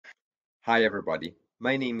Hi everybody,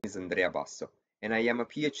 my name is Andrea Basso and I am a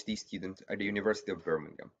PhD student at the University of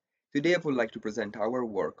Birmingham. Today I would like to present our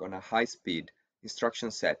work on a high-speed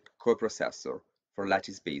instruction set coprocessor for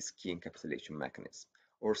lattice-based key encapsulation mechanism,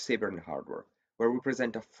 or Saber in hardware, where we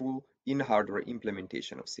present a full in-hardware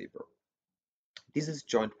implementation of Saber. This is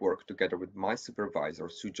joint work together with my supervisor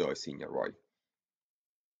Sujoy Sinha.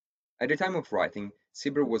 At the time of writing,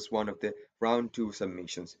 Saber was one of the round 2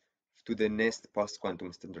 submissions to the NIST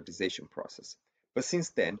post-quantum standardization process, but since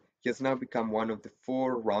then he has now become one of the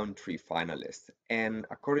 4 round 3 finalists, and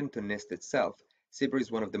according to NIST itself, Saber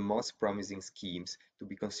is one of the most promising schemes to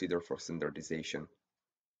be considered for standardization.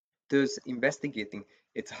 Thus, investigating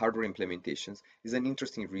its hardware implementations is an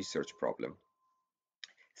interesting research problem.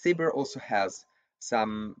 Saber also has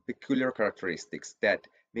some peculiar characteristics that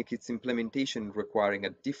make its implementation requiring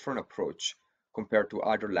a different approach compared to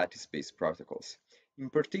other lattice-based protocols. In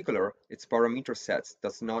particular, its parameter sets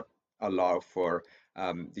does not allow for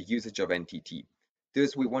the usage of NTT.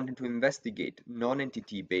 Thus, we wanted to investigate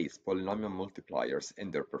non-NTT based polynomial multipliers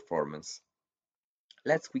and their performance.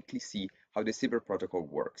 Let's quickly see how the Saber protocol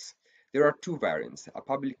works. There are 2 variants, a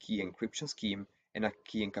public key encryption scheme and a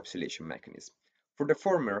key encapsulation mechanism. For the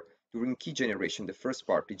former, during key generation, the first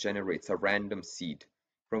party generates a random seed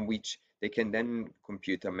from which they can then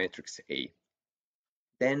compute a matrix A.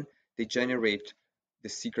 Then they generate the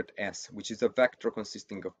secret S, which is a vector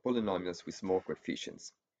consisting of polynomials with small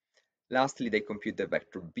coefficients. Lastly, they compute the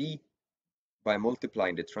vector B by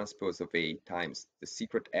multiplying the transpose of A times the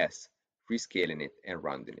secret S, rescaling it and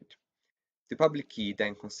rounding it. The public key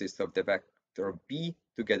then consists of the vector B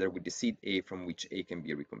together with the seed A from which A can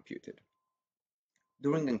be recomputed.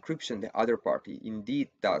 During encryption, the other party indeed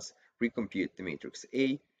does recompute the matrix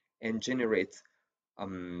A and generates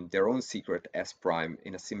their own secret S prime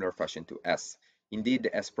in a similar fashion to S. Indeed,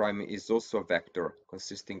 the S prime is also a vector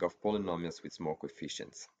consisting of polynomials with small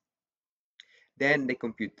coefficients. Then they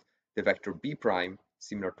compute the vector B prime,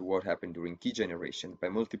 similar to what happened during key generation, by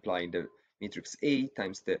multiplying the matrix A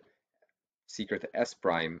times the secret S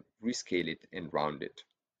prime, rescale it, and round it.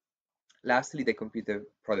 Lastly, they compute the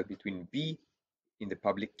product between B in the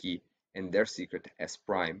public key and their secret S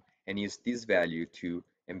prime and use this value to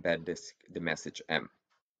embed the message M.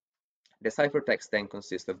 The ciphertext then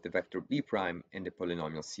consists of the vector B prime and the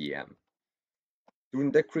polynomial Cm.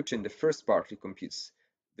 During decryption, the first party computes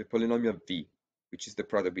the polynomial V, which is the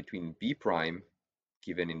product between B prime,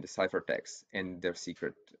 given in the ciphertext, and their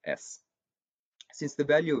secret S. Since the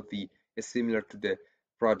value of V is similar to the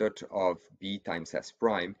product of B times S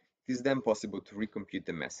prime, it is then possible to recompute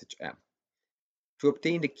the message M. To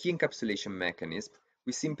obtain the key encapsulation mechanism,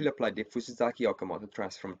 we simply apply the Fusizaki-Okamoto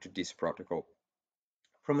transform to this protocol.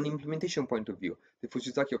 From an implementation point of view, the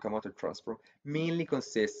Fusizaki-Okamoto transform mainly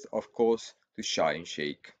consists of calls to shy and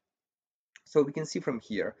shake. So we can see from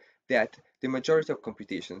here that the majority of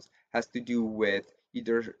computations has to do with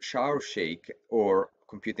either shy or shake or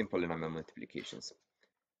computing polynomial multiplications.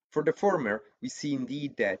 For the former, we see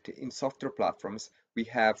indeed that in software platforms, we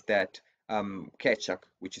have that Ketchak,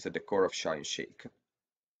 which is at the core of shy and shake,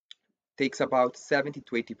 takes about 70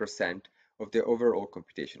 to 80% of the overall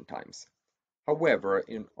computation times. However,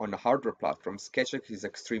 on hardware platforms, Ketchak is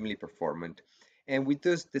extremely performant, and we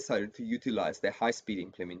thus decided to utilize the high-speed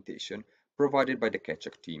implementation provided by the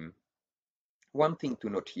Ketchak team. One thing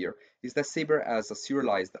to note here is that Saber has a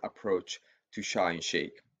serialized approach to shy and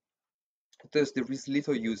shake. Thus, there is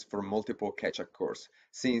little use for multiple Ketchak cores,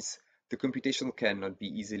 since the computation cannot be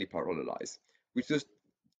easily parallelized. We just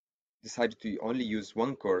decided to only use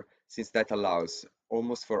one core, since that allows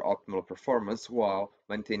almost for optimal performance while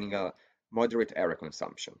maintaining a moderate error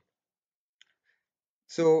consumption.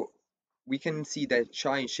 So we can see that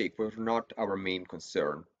shy and shake were not our main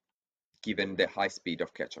concern, given the high speed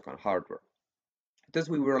of Ketchak on hardware. Thus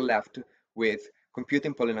we were left with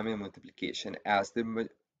computing polynomial multiplication as the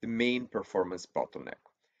main performance bottleneck,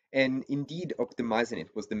 and indeed optimizing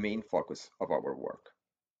it was the main focus of our work.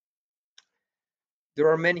 There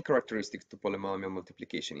are many characteristics to polynomial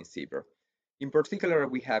multiplication in Saber. In particular,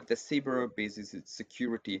 we have that Saber bases its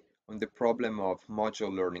security on the problem of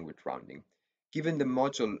module learning with rounding. Given the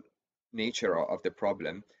module nature of the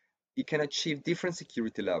problem, it can achieve different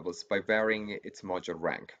security levels by varying its module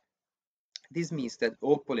rank. This means that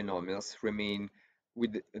all polynomials remain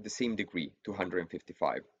with the same degree,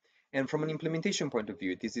 255. And from an implementation point of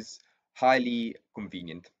view, this is highly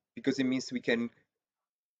convenient because it means we can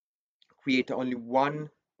create only one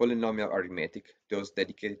polynomial arithmetic, those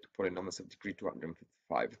dedicated to polynomials of degree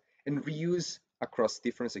 255, and reuse across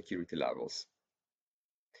different security levels.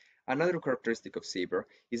 Another characteristic of Saber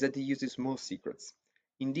is that it uses small secrets.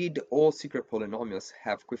 Indeed, all secret polynomials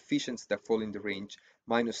have coefficients that fall in the range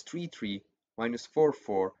 -3,3,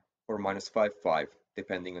 -4,4, or -5,5,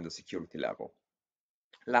 depending on the security level.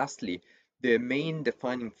 Lastly, the main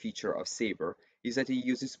defining feature of Saber is that it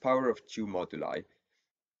uses power of 2 moduli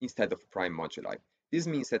instead of prime moduli. This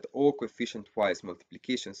means that all coefficient-wise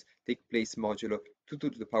multiplications take place modulo 2 to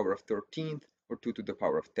the power of 13th or 2 to the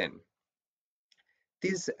power of 10.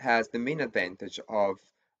 This has the main advantage of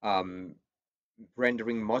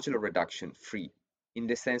rendering modular reduction free, in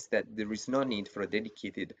the sense that there is no need for a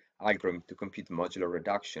dedicated algorithm to compute modular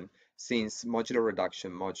reduction, since modular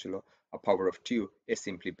reduction modulo a power of 2 is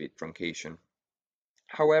simply bit truncation.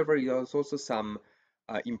 However, it has also some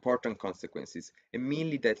important consequences, and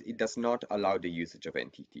mainly that it does not allow the usage of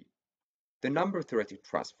NTT. The number theoretic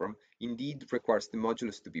transform indeed requires the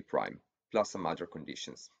modulus to be prime, plus some other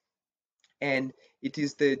conditions. And it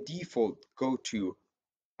is the default go-to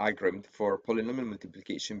algorithm for polynomial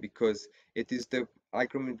multiplication because it is the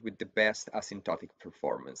algorithm with the best asymptotic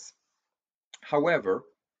performance. However,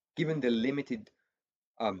 given the limited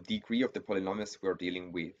degree of the polynomials we're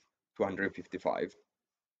dealing with, 255,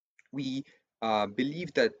 we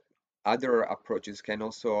believe that other approaches can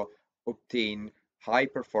also obtain high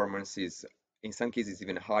performances, in some cases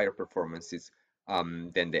even higher performances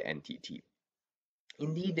than the NTT.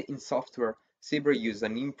 Indeed, in software, Saber uses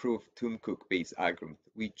an improved Thom-Cook-based algorithm,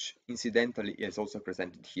 which incidentally is also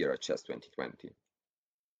presented here at CHES 2020.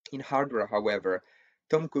 In hardware, however,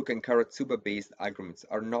 Thom-Cook and Karatsuba-based algorithms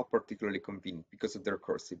are not particularly convenient because of their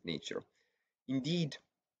recursive nature. Indeed,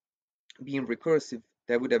 being recursive,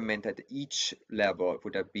 that would have meant that each level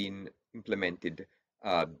would have been implemented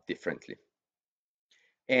differently.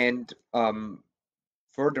 And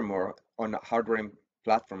furthermore, on hardware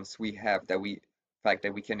platforms, we have the fact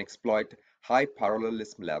that we can exploit high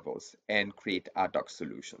parallelism levels and create ad hoc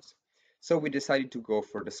solutions. So we decided to go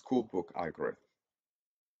for the schoolbook algorithm.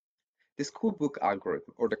 The schoolbook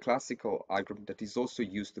algorithm, or the classical algorithm that is also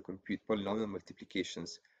used to compute polynomial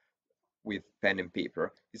multiplications with pen and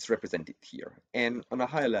paper, is represented here. And on a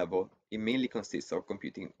high level, it mainly consists of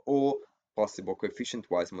computing all possible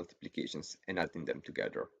coefficient-wise multiplications and adding them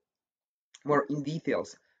together. More in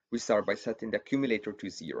details, we start by setting the accumulator to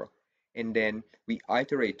 0, and then we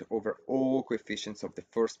iterate over all coefficients of the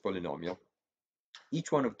first polynomial.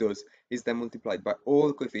 Each one of those is then multiplied by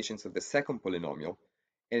all coefficients of the second polynomial,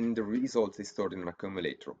 and the result is stored in an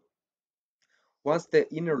accumulator. Once the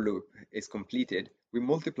inner loop is completed, we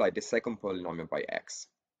multiply the second polynomial by x.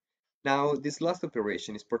 Now, this last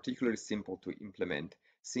operation is particularly simple to implement,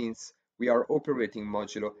 since we are operating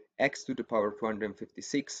modulo x to the power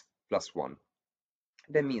 256 plus 1.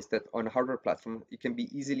 That means that on a hardware platform, it can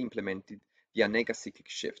be easily implemented via nega-cyclic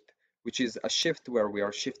shift, which is a shift where we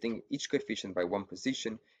are shifting each coefficient by one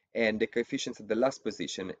position, and the coefficients at the last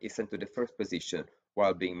position is sent to the first position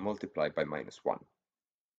while being multiplied by -1.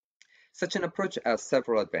 Such an approach has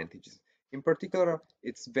several advantages. In particular,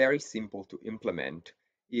 it's very simple to implement,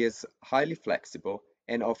 is highly flexible,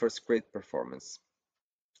 and offers great performance.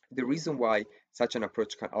 The reason why such an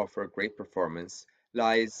approach can offer great performance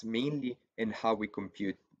lies mainly in how we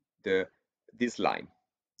compute this line,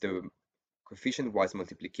 the coefficient-wise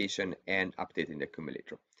multiplication and updating the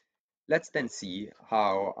accumulator. Let's then see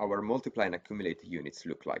how our multiply and accumulate units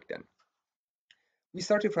look like then. We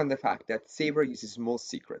started from the fact that Saber uses small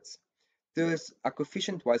secrets. Thus, a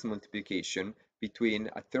coefficient-wise multiplication between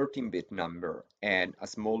a 13-bit number and a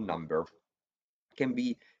small number can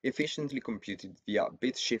be efficiently computed via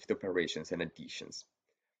bit shift operations and additions.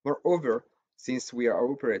 Moreover, since we are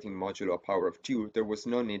operating modulo a power of 2, there was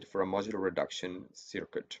no need for a modular reduction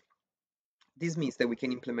circuit. This means that we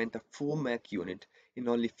can implement a full Mac unit in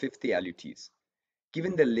only 50 LUTs.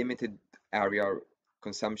 Given the limited area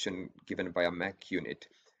consumption given by a Mac unit,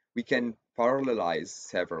 we can parallelize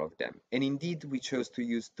several of them. And indeed, we chose to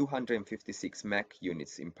use 256 Mac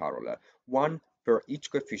units in parallel, one per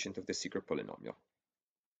each coefficient of the secret polynomial.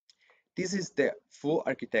 This is the full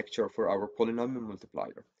architecture for our polynomial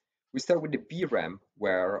multiplier. We start with the BRAM,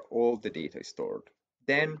 where all the data is stored.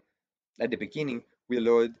 Then, at the beginning, we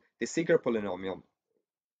load the secret polynomial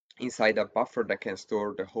inside a buffer that can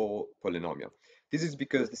store the whole polynomial. This is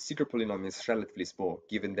because the secret polynomial is relatively small,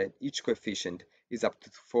 given that each coefficient is up to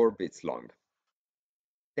 4 bits long.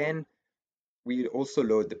 Then we also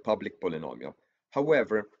load the public polynomial.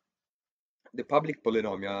 However, the public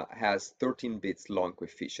polynomial has 13 bits long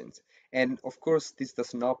coefficients, and of course this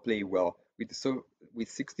does not play well with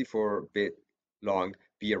 64-bit long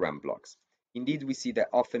VRAM blocks. Indeed, we see that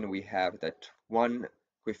often we have that one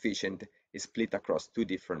coefficient is split across two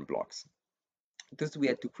different blocks. Thus, we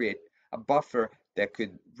had to create a buffer that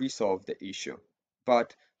could resolve the issue.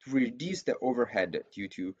 But to reduce the overhead due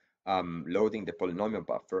to loading the polynomial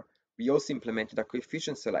buffer, we also implemented a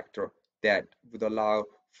coefficient selector that would allow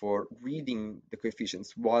for reading the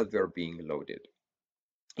coefficients while they're being loaded.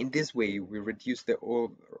 In this way, we reduce the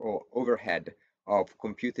overhead of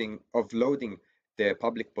loading the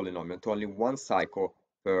public polynomial to only one cycle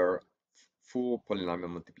per full polynomial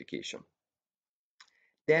multiplication.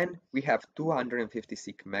 Then we have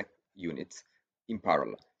 256 mech units in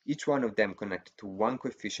parallel, each one of them connected to one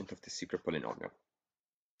coefficient of the secret polynomial.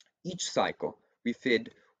 Each cycle, we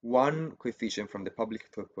feed one coefficient from the public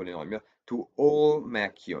polynomial to all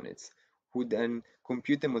mech units, who then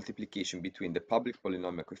compute the multiplication between the public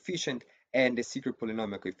polynomial coefficient and the secret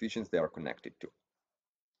polynomial coefficients they are connected to.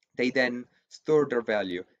 They then store their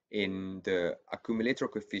value in the accumulator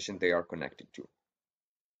coefficient they are connected to.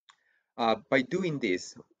 By doing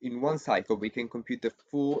this, in one cycle, we can compute the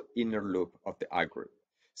full inner loop of the algorithm.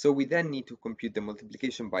 So we then need to compute the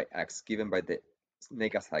multiplication by x given by the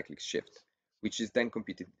negacyclic shift, which is then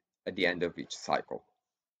computed at the end of each cycle.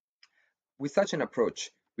 With such an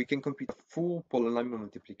approach, we can compute a full polynomial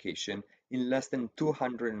multiplication in less than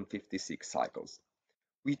 256 cycles,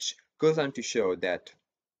 which goes on to show that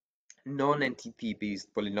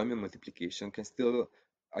non-entity-based polynomial multiplication can still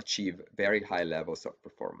achieve very high levels of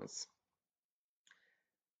performance.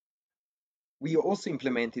 We also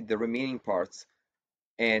implemented the remaining parts,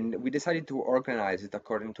 and we decided to organize it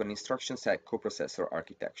according to an instruction set coprocessor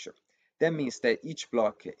architecture. That means that each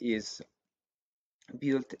block is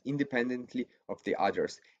built independently of the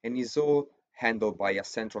others and is all handled by a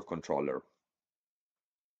central controller.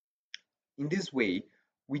 In this way,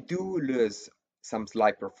 we do lose some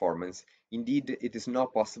slight performance. Indeed, it is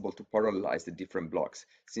not possible to parallelize the different blocks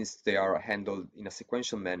since they are handled in a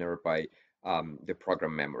sequential manner by the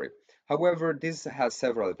program memory. However, this has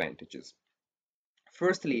several advantages.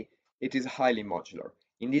 Firstly, it is highly modular.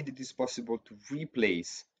 Indeed, it is possible to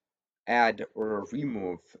replace, add, or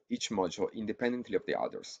remove each module independently of the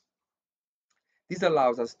others. This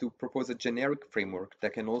allows us to propose a generic framework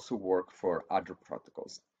that can also work for other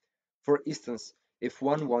protocols. For instance, if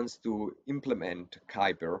one wants to implement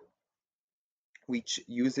Saber, which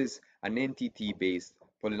uses an entity-based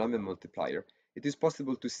polynomial multiplier, it is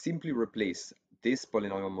possible to simply replace this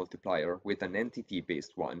polynomial multiplier with an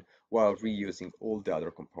entity-based one while reusing all the other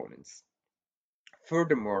components.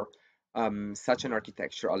 Furthermore, such an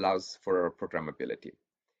architecture allows for programmability.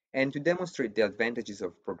 And to demonstrate the advantages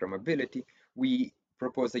of programmability, we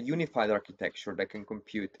propose a unified architecture that can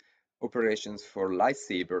compute operations for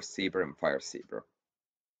Light-Saber, Saber, and Fire Saber.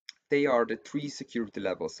 They are the three security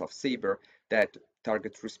levels of Saber that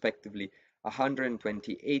target respectively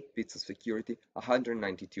 128 bits of security,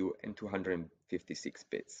 192, and 256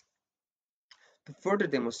 bits. To further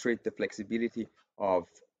demonstrate the flexibility of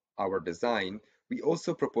our design, we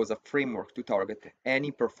also propose a framework to target any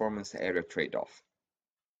performance area trade-off.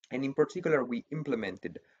 And in particular, we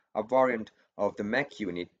implemented a variant of the mech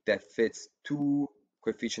unit that fits two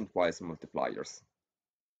coefficient-wise multipliers.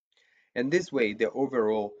 And this way, the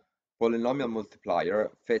overall polynomial multiplier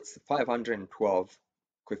fits 512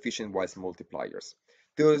 coefficient-wise multipliers.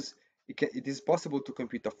 Thus, it is possible to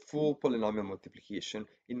compute a full polynomial multiplication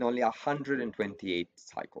in only 128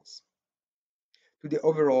 cycles. To the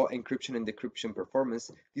overall encryption and decryption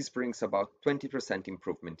performance, this brings about 20%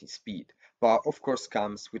 improvement in speed, but of course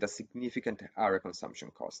comes with a significant area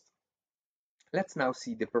consumption cost. Let's now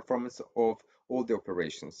see the performance of all the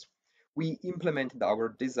operations. We implemented our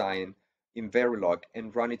design in Verilog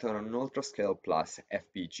and run it on an UltraScale Plus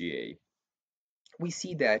FPGA. We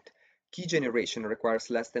see that key generation requires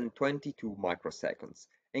less than 22 microseconds,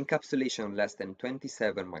 encapsulation less than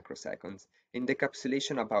 27 microseconds, and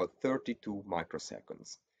decapsulation about 32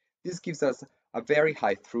 microseconds. This gives us a very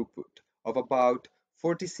high throughput of about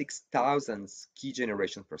 46,000 key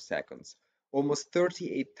generations per second, almost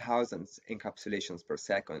 38,000 encapsulations per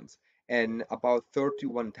second, and about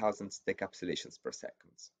 31,000 decapsulations per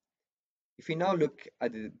second. If we now look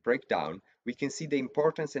at the breakdown, we can see the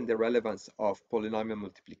importance and the relevance of polynomial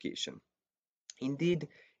multiplication. Indeed,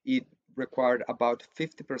 it required about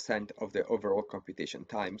 50% of the overall computation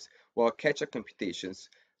times, while catch-up computations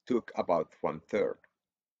took about 1/3.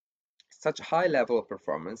 Such a high level of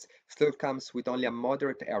performance still comes with only a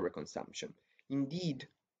moderate area consumption. Indeed,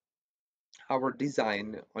 our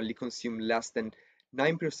design only consumed less than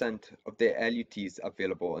 9% of the LUTs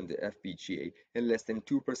available on the FPGA and less than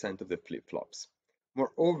 2% of the flip-flops.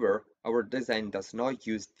 Moreover, our design does not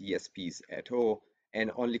use DSPs at all and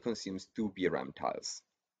only consumes 2 VRAM tiles.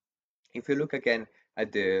 If we look again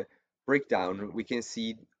at the breakdown, we can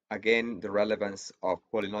see again the relevance of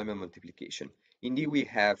polynomial multiplication. Indeed, we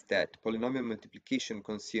have that polynomial multiplication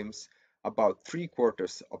consumes about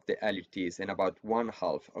 3/4 of the LUTs and about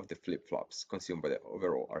 1/2 of the flip-flops consumed by the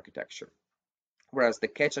overall architecture, whereas the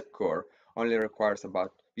catch-up core only requires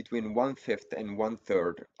about between 1/5 and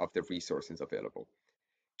 1/3 of the resources available.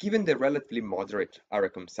 Given the relatively moderate area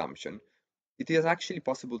consumption, it is actually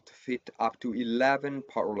possible to fit up to 11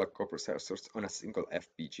 parallel coprocessors on a single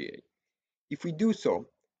FPGA. If we do so,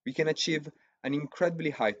 we can achieve an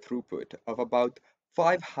incredibly high throughput of about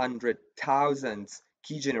 500,000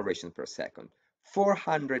 key generations per second,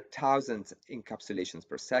 400,000 encapsulations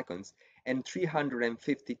per second, and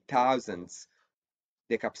 350,000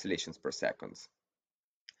 decapsulations per second.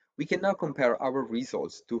 We can now compare our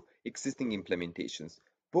results to existing implementations,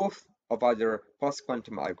 both of other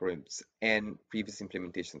post-quantum algorithms and previous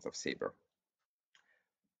implementations of Saber.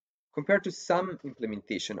 Compared to some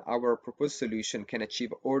implementation, our proposed solution can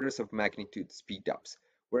achieve orders of magnitude speedups,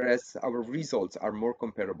 whereas our results are more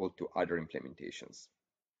comparable to other implementations.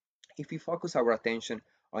 If we focus our attention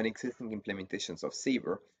on existing implementations of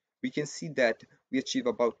Saber, we can see that we achieve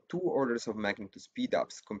about 2 orders of magnitude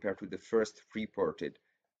speedups compared to the first reported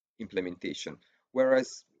implementation,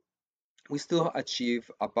 whereas we still achieve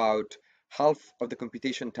about half of the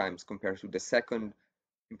computation times compared to the second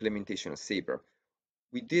implementation of Saber.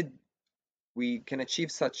 We can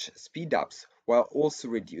achieve such speedups while also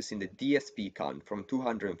reducing the DSP count from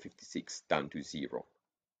 256 down to 0.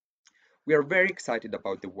 We are very excited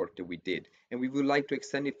about the work that we did, and we would like to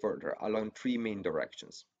extend it further along 3 main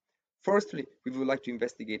directions. Firstly, we would like to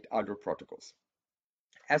investigate other protocols.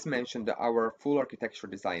 As mentioned, our full architecture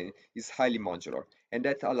design is highly modular, and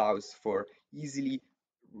that allows for easily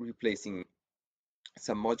replacing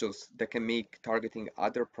some modules that can make targeting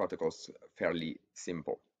other protocols fairly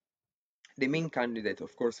simple. The main candidate,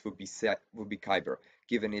 of course, would be Kyber,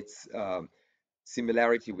 given its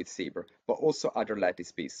similarity with Saber, but also other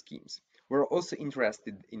lattice-based schemes. We're also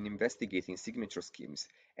interested in investigating signature schemes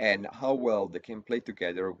and how well they can play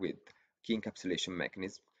together with key encapsulation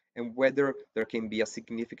mechanisms, and whether there can be a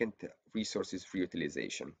significant resources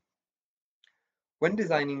reutilization. When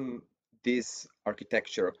designing this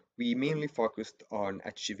architecture, we mainly focused on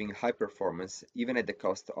achieving high performance, even at the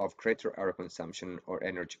cost of greater area consumption or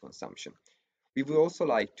energy consumption. We would also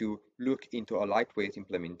like to look into a lightweight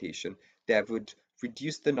implementation that would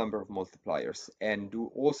reduce the number of multipliers and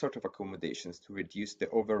do all sorts of accommodations to reduce the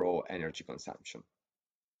overall energy consumption.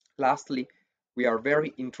 Lastly, we are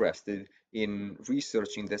very interested in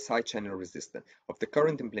researching the side channel resistance of the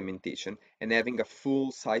current implementation and having a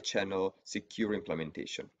full side channel secure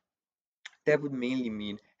implementation. That would mainly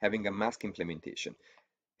mean having a mask implementation.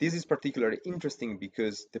 This is particularly interesting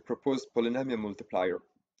because the proposed polynomial multiplier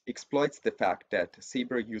exploits the fact that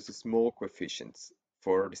Saber uses small coefficients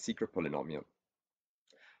for the secret polynomial.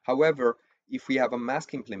 However, if we have a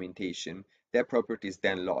mask implementation, that property is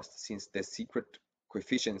then lost since the secret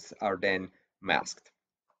coefficients are then masked.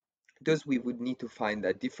 Thus, we would need to find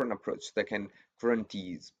a different approach that can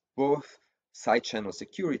guarantee both side channel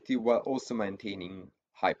security while also maintaining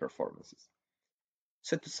high performances.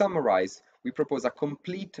 So to summarize, we propose a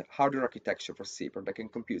complete hardware architecture for Saber that can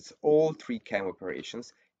compute all 3 CAM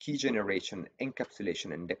operations: key generation,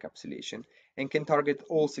 encapsulation, and decapsulation, and can target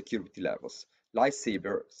all security levels, like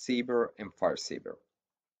Saber, Saber, and Fire Saber.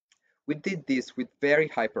 We did this with very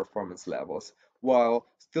high performance levels, while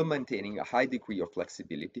still maintaining a high degree of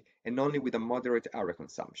flexibility and only with a moderate area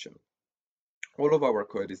consumption. All of our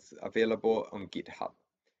code is available on GitHub.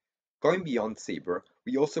 Going beyond Saber,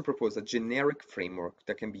 we also propose a generic framework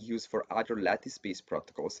that can be used for other lattice-based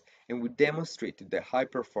protocols, and we demonstrated that high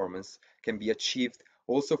performance can be achieved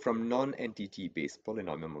also from non-NTT-based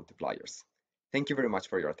polynomial multipliers. Thank you very much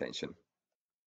for your attention.